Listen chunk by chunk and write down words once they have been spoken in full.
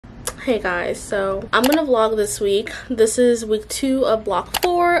Hey guys, so I'm gonna vlog this week. This is week 2 of block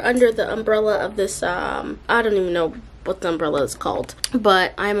 4 under the umbrella of this I don't even know what the umbrella is called,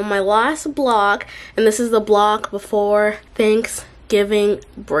 but I'm on my last block, and this is the block before Thanksgiving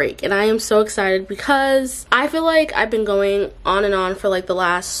break, and I am so excited because I feel like I've been going on and on for like the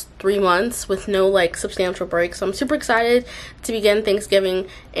last 3 months with no like substantial break. So I'm super excited to begin Thanksgiving,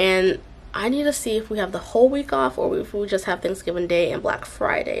 and I need to see if we have the whole week off or if we just have Thanksgiving Day and Black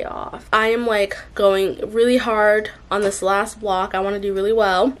Friday off. I am like going really hard on this last block. I want to do really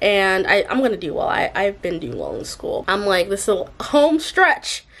well, and I'm going to do well. I've been doing well in school. I'm like, this is a home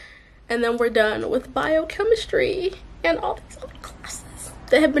stretch, and then we're done with biochemistry and all these other classes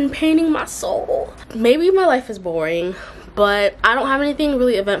that have been painting my soul. Maybe my life is boring, but I don't have anything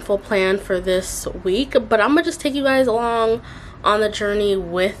really eventful planned for this week, but I'm going to just take you guys along on the journey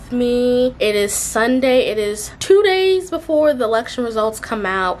with me. It is Sunday. It is 2 days before the election results come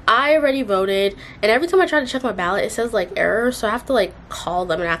out. I already voted, and every time I try to check my ballot it says like error, so I have to like call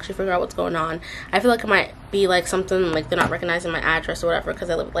them and actually figure out what's going on. I feel like it might be like something like they're not recognizing my address or whatever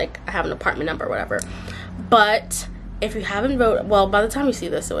because I have an apartment number or whatever. But if you haven't voted, well, by the time you see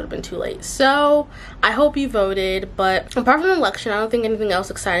this it would have been too late. So I hope you voted. But apart from the election, I don't think anything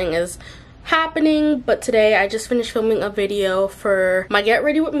else exciting is happening. But today I just finished filming a video for my get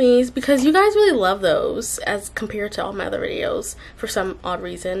ready with me's because you guys really love those as compared to all my other videos for some odd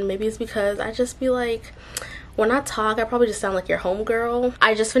reason. Maybe it's because I just be like, when I talk I probably just sound like your homegirl.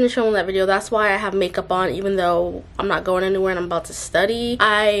 I just finished filming that video. That's why I have makeup on even though I'm not going anywhere and I'm about to study.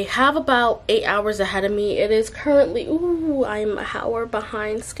 I have about 8 hours ahead of me. It is currently, ooh, I'm an hour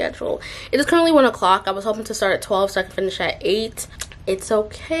behind schedule. It is currently 1 o'clock. I was hoping to start at 12 so I can finish at 8. It's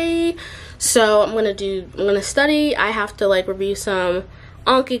okay. So I'm gonna study. I have to like review some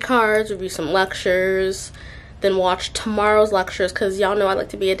Anki cards, review some lectures, then watch tomorrow's lectures because y'all know I like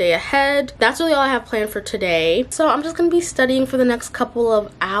to be a day ahead. That's really all I have planned for today. So I'm just gonna be studying for the next couple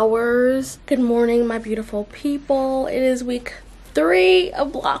of hours. Good morning, my beautiful people. It is week 3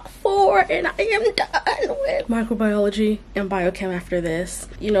 of block 4, and I am done with microbiology and biochem after this.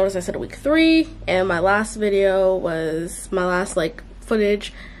 You notice I said week 3, and my last video was, my last like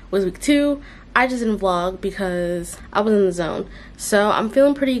footage was week 2. I just didn't vlog because I was in the zone. So I'm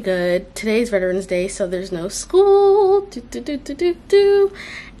feeling pretty good. Today's Veterans Day, so there's no school.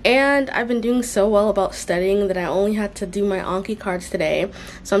 And I've been doing so well about studying that I only had to do my Anki cards today.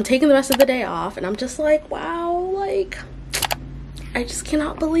 So I'm taking the rest of the day off, and I'm just like, wow, like, I just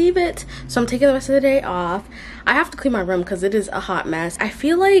cannot believe it. So I'm taking the rest of the day off. I have to clean my room because it is a hot mess. I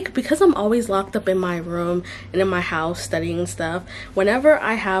feel like because I'm always locked up in my room and in my house studying stuff, whenever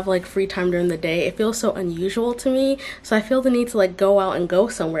I have like free time during the day, it feels so unusual to me. So I feel the need to like go out and go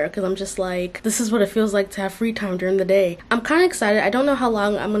somewhere because I'm just like, this is what it feels like to have free time during the day. I'm kind of excited. I don't know how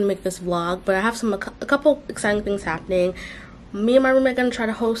long I'm gonna make this vlog, but I have a couple exciting things happening. Me and my roommate are gonna try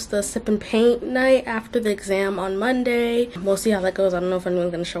to host the sip and paint night after the exam on Monday. We'll see how that goes. I don't know if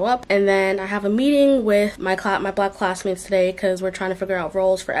anyone's gonna show up. And then I have a meeting with my black classmates today because we're trying to figure out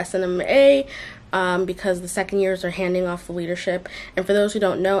roles for SNMA because the second years are handing off the leadership. And for those who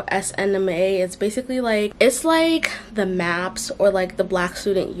don't know, SNMA is basically like, it's like the MAPS or like the Black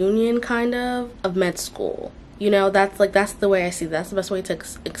Student Union kind of med school. You know, that's the way I see that. That's the best way to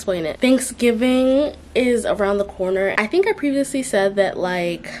explain it. Thanksgiving is around the corner. I think I previously said that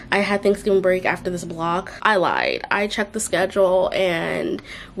like I had Thanksgiving break after this block. I lied. I checked the schedule and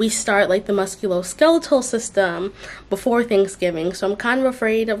we start like the musculoskeletal system before Thanksgiving. So I'm kind of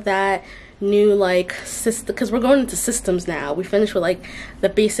afraid of that new like system because we're going into systems now. We finished with like the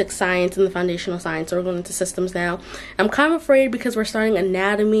basic science and the foundational science, so we're going into systems now. I'm kind of afraid because we're starting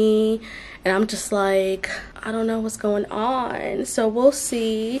anatomy, and I'm just like, I don't know what's going on. So we'll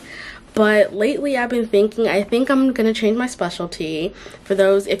see. But lately I've been thinking, I think I'm gonna change my specialty. For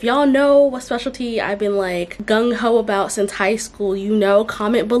those, if y'all know what specialty I've been like gung-ho about since high school, you know,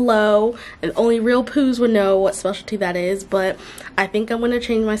 comment below, and only real poos would know what specialty that is. But I think I'm gonna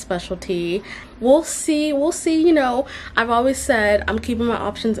change my specialty. We'll see, you know, I've always said I'm keeping my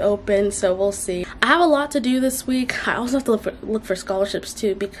options open, so we'll see. I have a lot to do this week. I also have to look for scholarships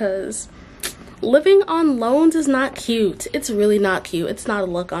too, because living on loans is not cute. It's really not cute. It's not a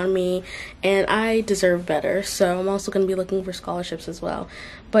look on me, and I deserve better. So I'm also going to be looking for scholarships as well.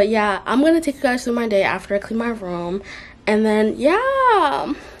 But yeah, I'm going to take you guys through my day after I clean my room. And then,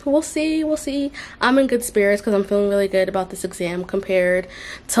 yeah, we'll see. I'm in good spirits because I'm feeling really good about this exam compared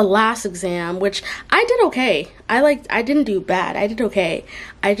to last exam, which I did okay. I didn't do bad. I did okay.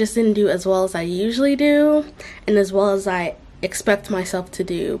 I just didn't do as well as I usually do and as well as I expect myself to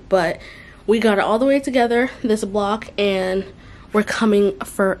do. But we got it all the way together, this block, and we're coming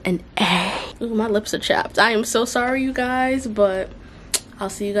for an A. Ooh, my lips are chapped. I am so sorry, you guys, but I'll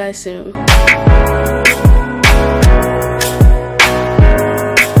see you guys soon.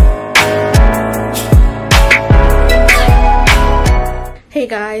 Hey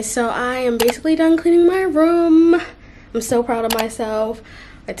guys, so I am basically done cleaning my room. I'm so proud of myself.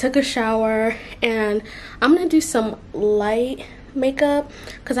 I took a shower and I'm gonna do some light makeup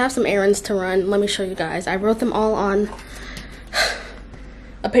because I have some errands to run. Let me show you guys. I wrote them all on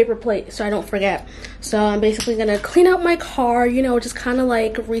a paper plate so I don't forget. So I'm basically gonna clean out my car, you know, just kind of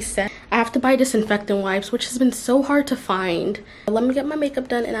like reset. I have to buy disinfectant wipes, which has been so hard to find. Let me get my makeup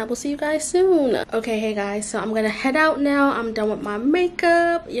done and I will see you guys soon. Okay, hey guys, so I'm gonna head out now. I'm done with my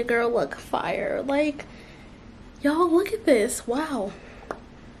makeup. Your girl look fire. Like, y'all look at this. Wow,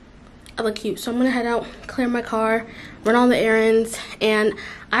 I look cute. So I'm gonna head out, clear my car, run all the errands, and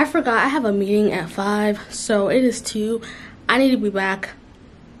I forgot I have a meeting at 5, so it is 2. I need to be back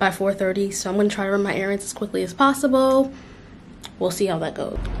by 4:30, so I'm gonna try to run my errands as quickly as possible. We'll see how that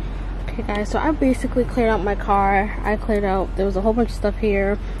goes. Okay guys, so I basically cleared out my car. I cleared out, there was a whole bunch of stuff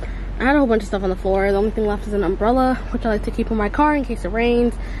here. I had a whole bunch of stuff on the floor. The only thing left is an umbrella, which I like to keep in my car in case it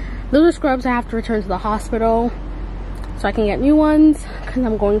rains. Those are scrubs I have to return to the hospital so I can get new ones because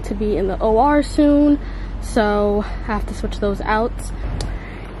I'm going to be in the OR soon, so I have to switch those out.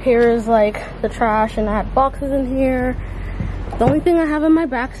 Here's like the trash, and I had boxes in here. The only thing I have in my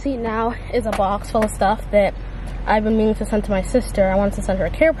back seat now is a box full of stuff that I've been meaning to send to my sister. I wanted to send her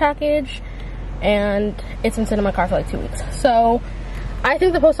a care package, and it's been sitting in my car for like 2 weeks. So I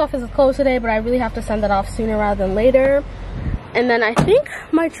think the post office is closed today, but I really have to send that off sooner rather than later. And then I think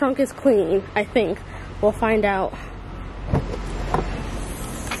my trunk is clean. I think. We'll find out.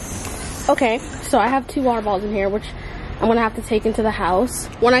 Okay, so I have 2 water bottles in here, which I'm gonna have to take into the house.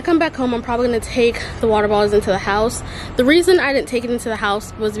 When I come back home, I'm probably gonna take the water bottles into the house. The reason I didn't take it into the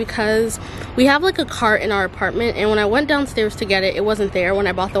house was because we have like a cart in our apartment, and when I went downstairs to get it, it wasn't there when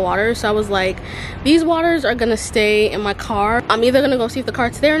I bought the water. So I was like, these waters are gonna stay in my car. I'm either gonna go see if the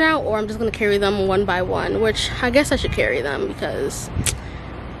cart's there now, or I'm just gonna carry them one by one, which I guess I should carry them because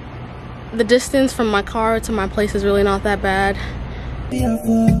the distance from my car to my place is really not that bad.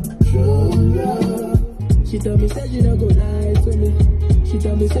 She tell me say she no go lie to me. She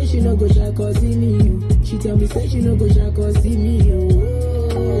tell me say she no go shy cause see me. She tell me say she no go shy cause see me.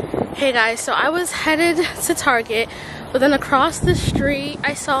 Hey guys, so I was headed to Target, but then across the street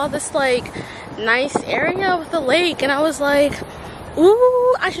I saw this like nice area with the lake, and I was like,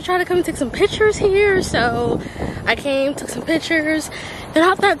 ooh, I should try to come and take some pictures here. So I came, took some pictures. They're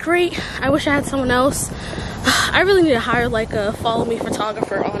not that great. I wish I had someone else. I really need to hire like a follow me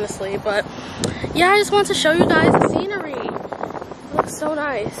photographer, honestly, but yeah, I just want to show you guys the scenery. It looks so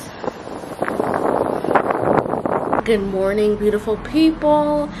nice. Good morning, beautiful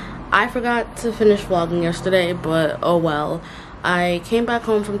people. I forgot to finish vlogging yesterday, but oh well. I came back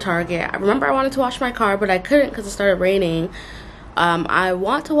home from Target. I remember I wanted to wash my car, but I couldn't because it started raining. I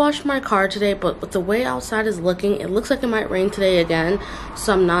want to wash my car today, but with the way outside is looking, it looks like it might rain today again,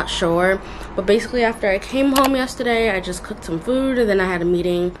 so I'm not sure. But basically, after I came home yesterday, I just cooked some food, and then I had a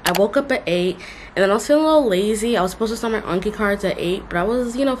meeting. I woke up at 8, and then I was feeling a little lazy. I was supposed to start my Anki cards at 8, but I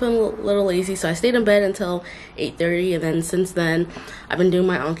was, you know, feeling a little lazy, so I stayed in bed until 8:30, and then since then, I've been doing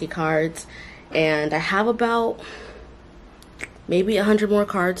my Anki cards, and I have about maybe 100 more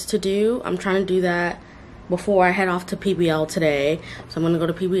cards to do. I'm trying to do that before I head off to PBL today. So I'm gonna go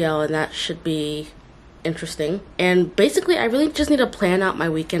to PBL, and that should be interesting. And basically, I really just need to plan out my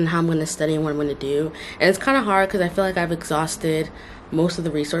weekend, how I'm gonna study and what I'm gonna do. And it's kind of hard because I feel like I've exhausted most of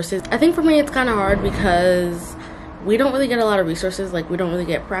the resources. I think for me, it's kind of hard because we don't really get a lot of resources. Like, we don't really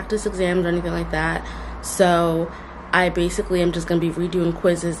get practice exams or anything like that. So I basically am just gonna be redoing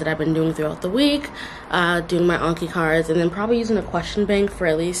quizzes that I've been doing throughout the week, doing my Anki cards, and then probably using a question bank for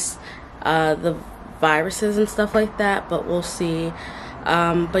at least the viruses and stuff like that, but we'll see.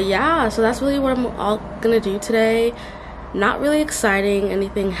 But yeah, so that's really what I'm all gonna do today. Not really exciting,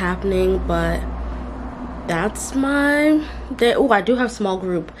 anything happening, but that's my day. Oh, I do have small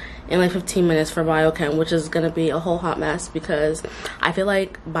group in like 15 minutes for biochem, which is gonna be a whole hot mess because I feel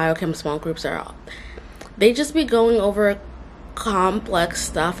like biochem small groups they just be going over complex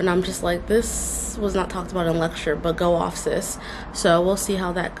stuff, and I'm just like, this was not talked about in lecture, but go off, sis. So we'll see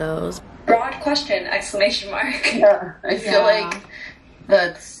how that goes. Broad question, exclamation mark. Yeah, I feel like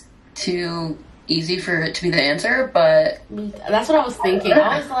that's too easy for it to be the answer, but that's what I was thinking.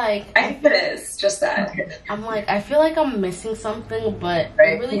 I was like, I think it is, just that. I'm like, I feel like I'm missing something, but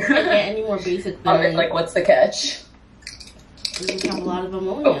I really can't get any more basic than like, what's the catch? We have a lot of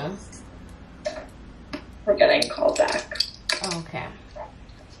ammonia. We're getting called back. Okay.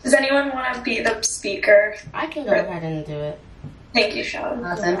 Does anyone want to be the speaker? I can go ahead and do it. Thank you, Sean.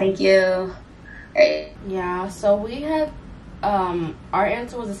 Awesome, thank you. Great. Yeah, so we had, our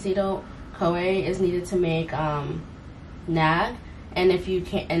answer was acetyl-CoA is needed to make NAG, and if you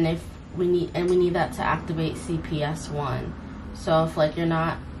can't, and if we need that to activate CPS1. So if like you're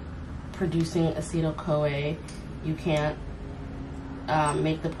not producing acetyl-CoA, you can't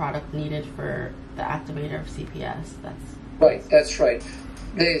make the product needed for the activator of CPS. That's right.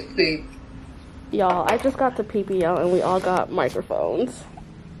 They Y'all, I just got to PBL and we all got microphones.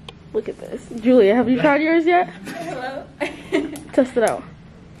 Look at this. Julia, have you tried yours yet? Hello. Test it out.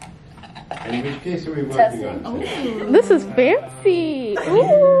 In which case are we working on? Ooh. This is fancy.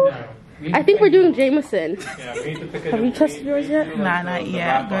 Ooh. I think we're doing Jameson. Yeah, we need to pick Have you tested yours yet? Nah, not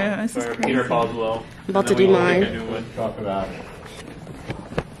yet. Girl, this is crazy. Peter Boswell. I'm about to do mine. Talk about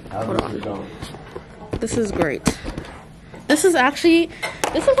how this is going. This is great. This is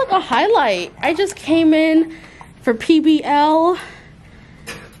like a highlight. I just came in for PBL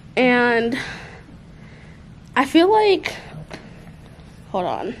and I feel like, hold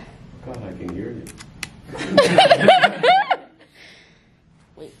on. God, I can hear you.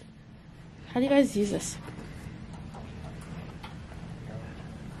 Wait, how do you guys use this?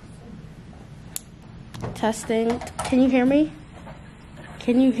 Testing. Can you hear me?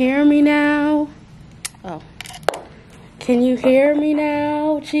 Can you hear me now? Oh. Can you hear me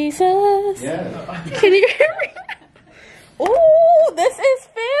now, Jesus? Yeah. Can you hear me? Oh, this is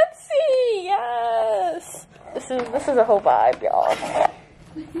fancy. Yes. This is a whole vibe, y'all.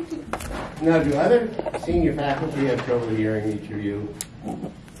 Now, do other senior faculty have trouble hearing each of you?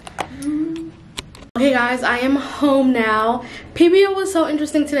 Okay guys, I am home now. PBL was so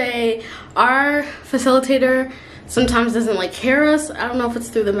interesting today. Our facilitator sometimes doesn't like hear us. I don't know if it's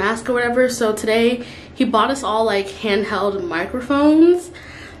through the mask or whatever. So today he bought us all like handheld microphones.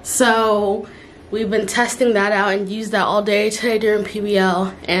 So we've been testing that out and used that all day today during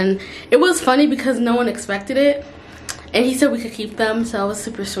PBL. And it was funny because no one expected it. And he said we could keep them, so it was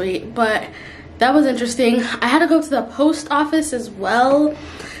super sweet. But that was interesting. I had to go to the post office as well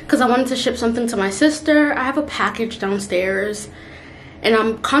because I wanted to ship something to my sister. I have a package downstairs and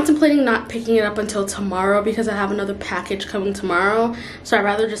I'm contemplating not picking it up until tomorrow because I have another package coming tomorrow. So I'd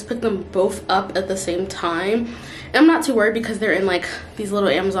rather just pick them both up at the same time. And I'm not too worried because they're in like these little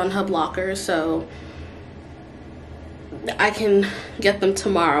Amazon hub lockers, so I can get them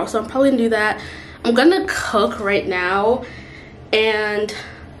tomorrow. So I'm probably gonna do that. I'm gonna cook right now and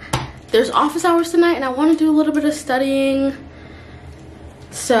there's office hours tonight and I want to do a little bit of studying.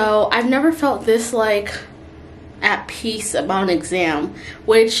 So I've never felt this like at peace about an exam,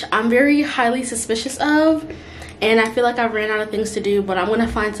 which I'm very highly suspicious of, and I feel like I've ran out of things to do, but I'm gonna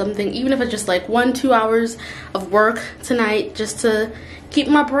find something, even if it's just like 1-2 hours of work tonight, just to keep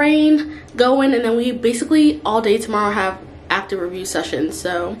my brain going. And then we basically all day tomorrow have active review sessions,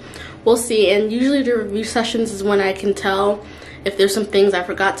 so we'll see. And usually the review sessions is when I can tell if there's some things I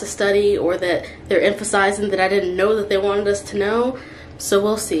forgot to study or that they're emphasizing that I didn't know that they wanted us to know. So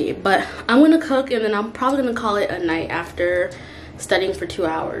we'll see. But I'm gonna cook and then I'm probably gonna call it a night after studying for 2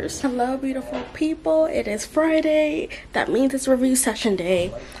 hours. Hello beautiful people, it is Friday. That means it's review session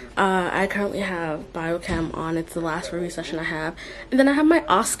day. I currently have biochem on. It's the last review session I have. And then I have my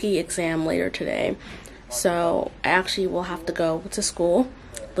OSCE exam later today. So I actually will have to go to school,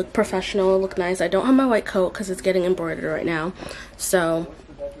 look professional, look nice. I don't have my white coat because it's getting embroidered right now. So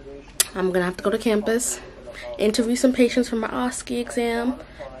I'm gonna have to go to campus, interview some patients for my OSCE exam,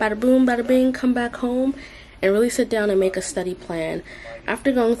 bada boom, bada bing, come back home, and really sit down and make a study plan.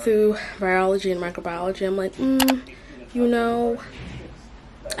 After going through virology and microbiology, I'm like, you know,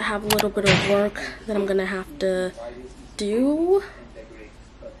 I have a little bit of work that I'm gonna have to do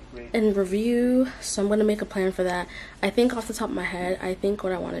and review, so I'm gonna make a plan for that. I think off the top of my head, I think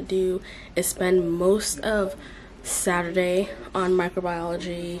what I want to do is spend most of Saturday on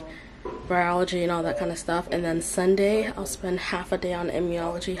microbiology, virology, and all that kind of stuff, and then Sunday I'll spend half a day on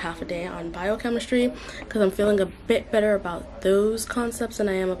immunology, half a day on biochemistry, because I'm feeling a bit better about those concepts than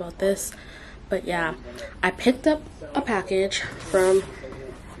I am about this. But yeah, I picked up a package from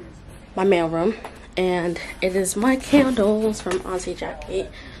my mailroom, and it is my candles from Auntie Jackie.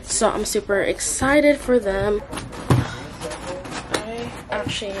 So I'm super excited for them. I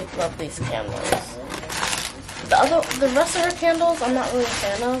actually love these candles. The rest of her candles I'm not really a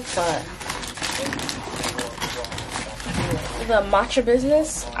fan of, but the matcha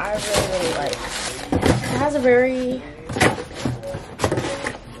business I really like. It has a very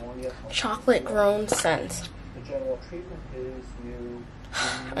chocolate grown scent.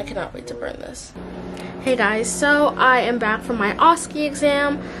 I cannot wait to burn this. Hey guys, so I am back from my OSCE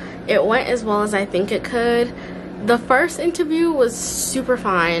exam. It went as well as I think it could. The first interview was super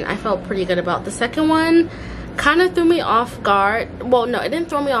fine. I felt pretty good about the second one. Kind of threw me off guard. Well, no, it didn't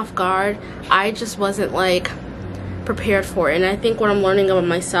throw me off guard. I just wasn't like prepared for it. And I think what I'm learning about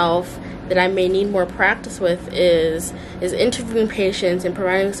myself that I may need more practice with is interviewing patients and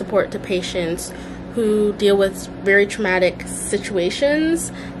providing support to patients who deal with very traumatic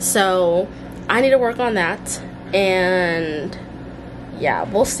situations. So I need to work on that, and yeah,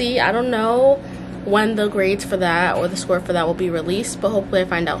 we'll see. I don't know when the grades for that or the score for that will be released, but hopefully I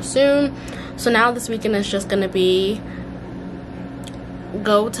find out soon. So now this weekend is just gonna be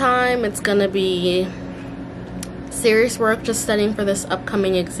go time. It's gonna be serious work, just studying for this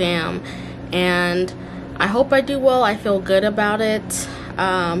upcoming exam, and I hope I do well. I feel good about it,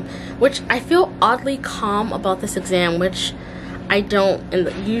 which I feel oddly calm about this exam, which I don't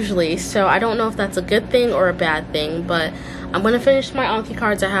usually, so I don't know if that's a good thing or a bad thing. But I'm gonna finish my Anki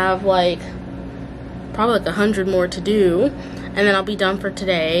cards. I have like probably like 100 more to do, and then I'll be done for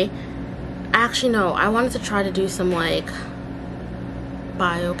today. Actually, no, I wanted to try to do some like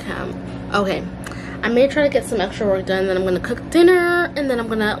biochem. Okay, I may try to get some extra work done, then I'm gonna cook dinner, and then I'm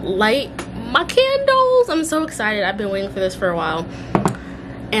gonna light my candles. I'm so excited. I've been waiting for this for a while.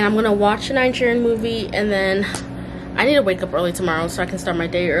 And I'm gonna watch a Nigerian movie, and then I need to wake up early tomorrow so I can start my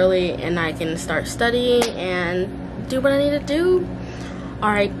day early and I can start studying and do what I need to do.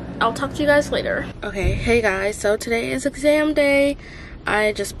 Alright, I'll talk to you guys later. Okay, hey guys, so today is exam day.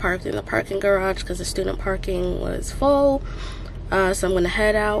 I just parked in the parking garage because the student parking was full. So I'm gonna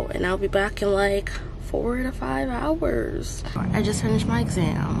head out and I'll be back in like 4 to 5 hours. I just finished my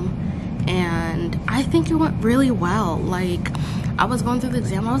exam and I think it went really well. Like, I was going through the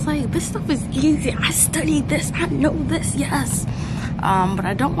exam, I was like, this stuff is easy. I studied this, I know this, yes. But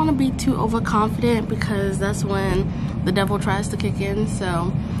I don't want to be too overconfident because that's when the devil tries to kick in.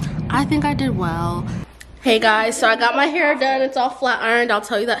 So I think I did well. Hey guys, so I got my hair done. It's all flat ironed. I'll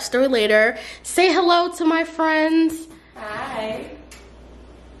tell you that story later. Say hello to my friends. Hi.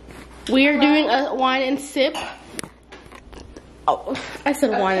 We are doing a wine and sip. Oh, I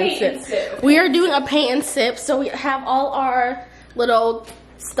said wine and sip. We are doing a paint and sip. So we have all our little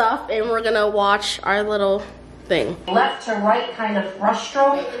stuff and we're gonna watch our little thing. Left to right kind of brush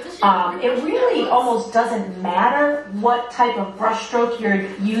stroke. It really almost doesn't matter what type of brush stroke you're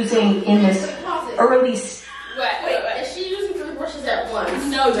using in this early. Wait, is she using 3 brushes at once?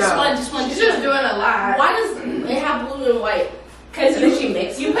 No, just one. She's just doing a lot. Why does it have blue and white? Because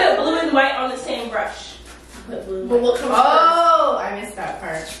you put blue and white on the same brush. But what comes first? Oh, I missed that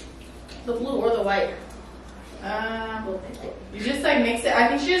part. The blue or the white? You just like mix it. I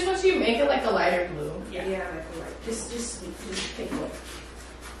think she just wants you to make it like a lighter blue. Yeah, like a white. Just take a look.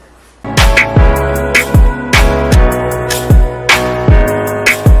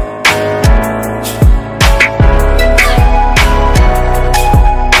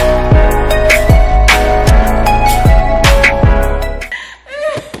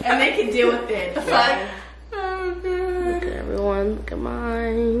 And they can deal with it. Yeah. Look at everyone. Look at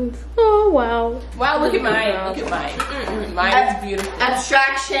mine. Oh wow. Wow, look at mine. Look at mine. Mine is beautiful.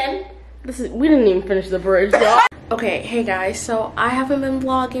 Abstraction. We didn't even finish the bridge, y'all. Okay, hey guys, so I haven't been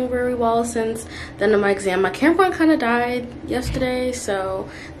vlogging very well since the end of my exam. My camera kind of died yesterday, so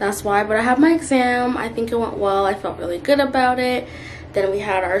that's why. But I have my exam. I think it went well. I felt really good about it. Then we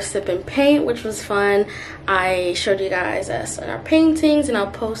had our sip and paint, which was fun. I showed you guys us our paintings, and I'll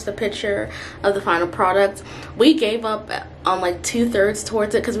post a picture of the final product. We gave up on like 2/3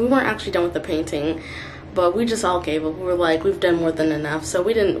 towards it because we weren't actually done with the painting. But we just all gave up. We were like, we've done more than enough. So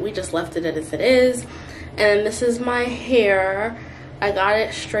we just left it as it is. And this is my hair. I got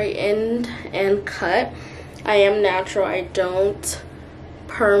it straightened and cut. I am natural. I don't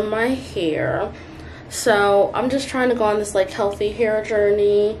perm my hair. So I'm just trying to go on this like healthy hair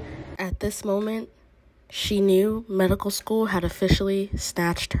journey. At this moment, she knew medical school had officially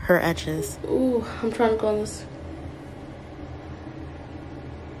snatched her edges. Ooh, I'm trying to go on this.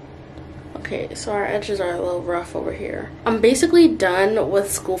 Okay, so our edges are a little rough over here. I'm basically done with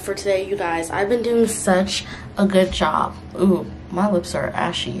school for today, you guys. I've been doing such a good job. Ooh, my lips are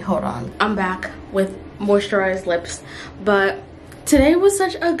ashy. Hold on. I'm back with moisturized lips, but today was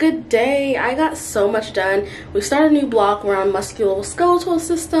such a good day. I got so much done. We started a new block around musculoskeletal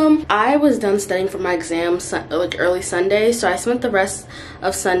system. I was done studying for my exam like early Sunday, so I spent the rest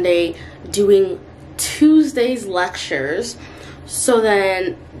of Sunday doing Tuesday's lectures. So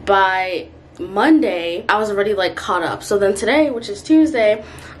then by Monday, I was already like caught up. So then today, which is Tuesday,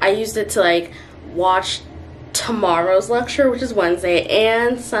 I used it to like watch tomorrow's lecture, which is Wednesday,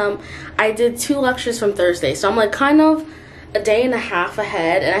 and I did 2 lectures from Thursday. So I'm like kind of a day and a half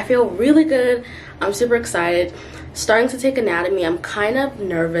ahead, and I feel really good. I'm super excited. Starting to take anatomy. I'm kind of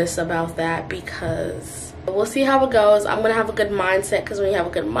nervous about that because we'll see how it goes. I'm gonna have a good mindset, because when you have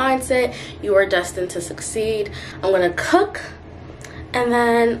a good mindset, you are destined to succeed. I'm gonna cook, and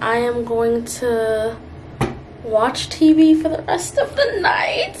then I am going to watch TV for the rest of the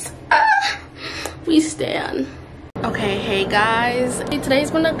night. We stand. Okay, hey guys. Today's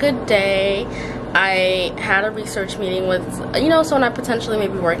been a good day. I had a research meeting with, someone I potentially may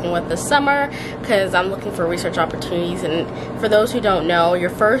be working with this summer, because I'm looking for research opportunities. And for those who don't know, your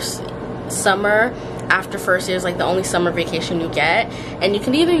first summer after first year is like the only summer vacation you get, and you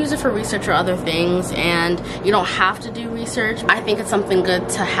can either use it for research or other things, and you don't have to do research. I think it's something good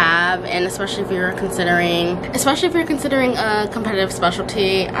to have, and especially if you're considering a competitive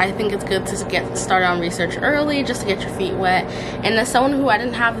specialty, I think it's good to get started on research early, just to get your feet wet. And as someone who I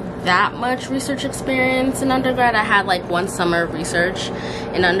didn't have that much research experience in undergrad, I had like 1 summer of research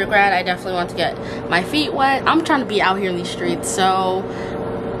in undergrad, I definitely want to get my feet wet. I'm trying to be out here in these streets, so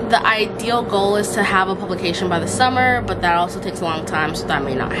the ideal goal is to have a publication by the summer, but that also takes a long time, so that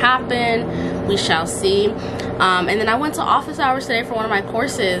may not happen. We shall see. And then I went to office hours today for one of my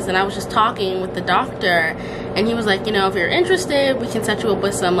courses, and I was just talking with the doctor, and he was like, if you're interested, we can set you up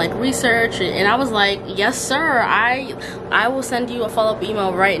with some like research. And I was like, yes sir, I will send you a follow-up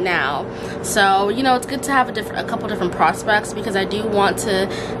email right now. So it's good to have a couple different prospects, because I do want to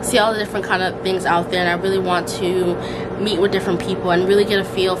see all the different kind of things out there, and I really want to meet with different people and really get a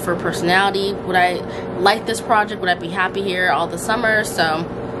feel for personality. Would I like this project? Would I be happy here all the summer? So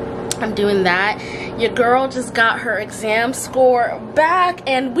I'm doing that. Your girl just got her exam score back,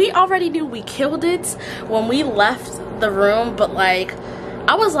 and we already knew we killed it when we left the room, but like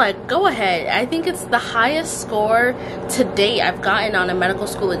I was like, go ahead. I think it's the highest score to date I've gotten on a medical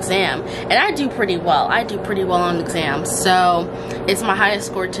school exam, and I do pretty well. I do pretty well on exams, so it's my highest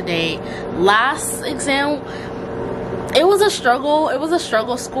score to date. Last exam, it was a struggle. It was a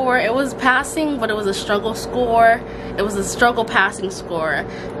struggle score. It was passing, but it was a struggle score. It was a struggle passing score.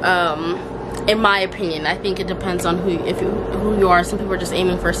 In my opinion, I think it depends on who you are. Some people are just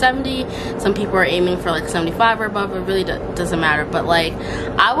aiming for 70. Some people are aiming for like 75 or above. It really doesn't matter. But like,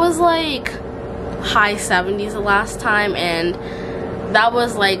 I was like high 70s the last time, and that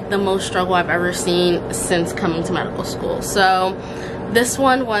was like the most struggle I've ever seen since coming to medical school. So this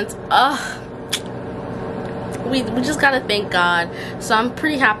one went, we just gotta thank God. So I'm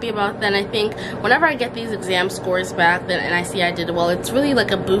pretty happy about that. And I think whenever I get these exam scores back and I see I did well, it's really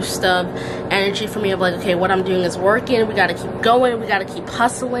like a boost of energy for me of like, okay, what I'm doing is working. We gotta keep going. We gotta keep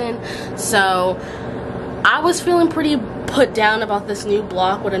hustling. So I was feeling pretty put down about this new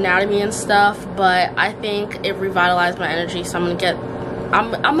block with anatomy and stuff, but I think it revitalized my energy. So I'm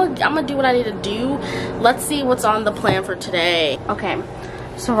gonna do what I need to do. Let's see what's on the plan for today. Okay.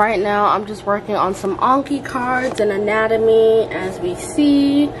 So right now I'm just working on some Anki cards and anatomy. As we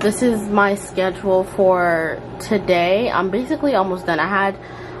see, this is my schedule for today. I'm basically almost done. I had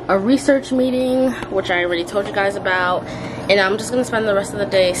a research meeting, which I already told you guys about, and I'm just gonna spend the rest of the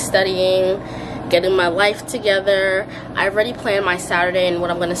day studying, getting my life together. I already planned my Saturday and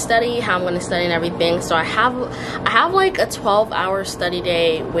what I'm gonna study, how I'm gonna study and everything. So I have like a 12-hour study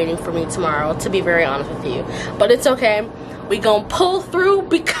day waiting for me tomorrow, to be very honest with you. But it's okay. We gonna pull through,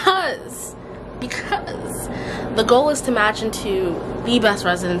 because the goal is to match into the best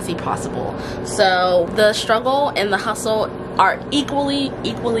residency possible. So the struggle and the hustle are equally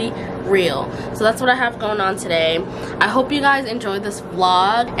real. So that's what I have going on today. I hope you guys enjoyed this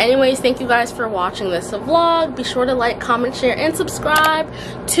vlog. Anyways, thank you guys for watching this vlog. Be sure to like, comment, share, and subscribe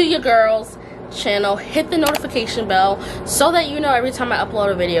to your girls channel. Hit the notification bell so that you know every time I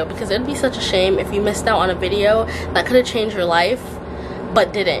upload a video, because it'd be such a shame if you missed out on a video that could have changed your life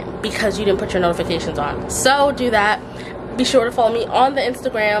but didn't, because you didn't put your notifications on. So do that. Be sure to follow me on the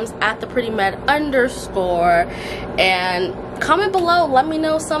Instagrams at @thePrettyMed_, and comment below. Let me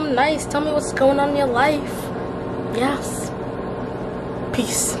know something nice. Tell me what's going on in your life. Yes.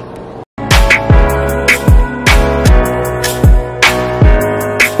 Peace.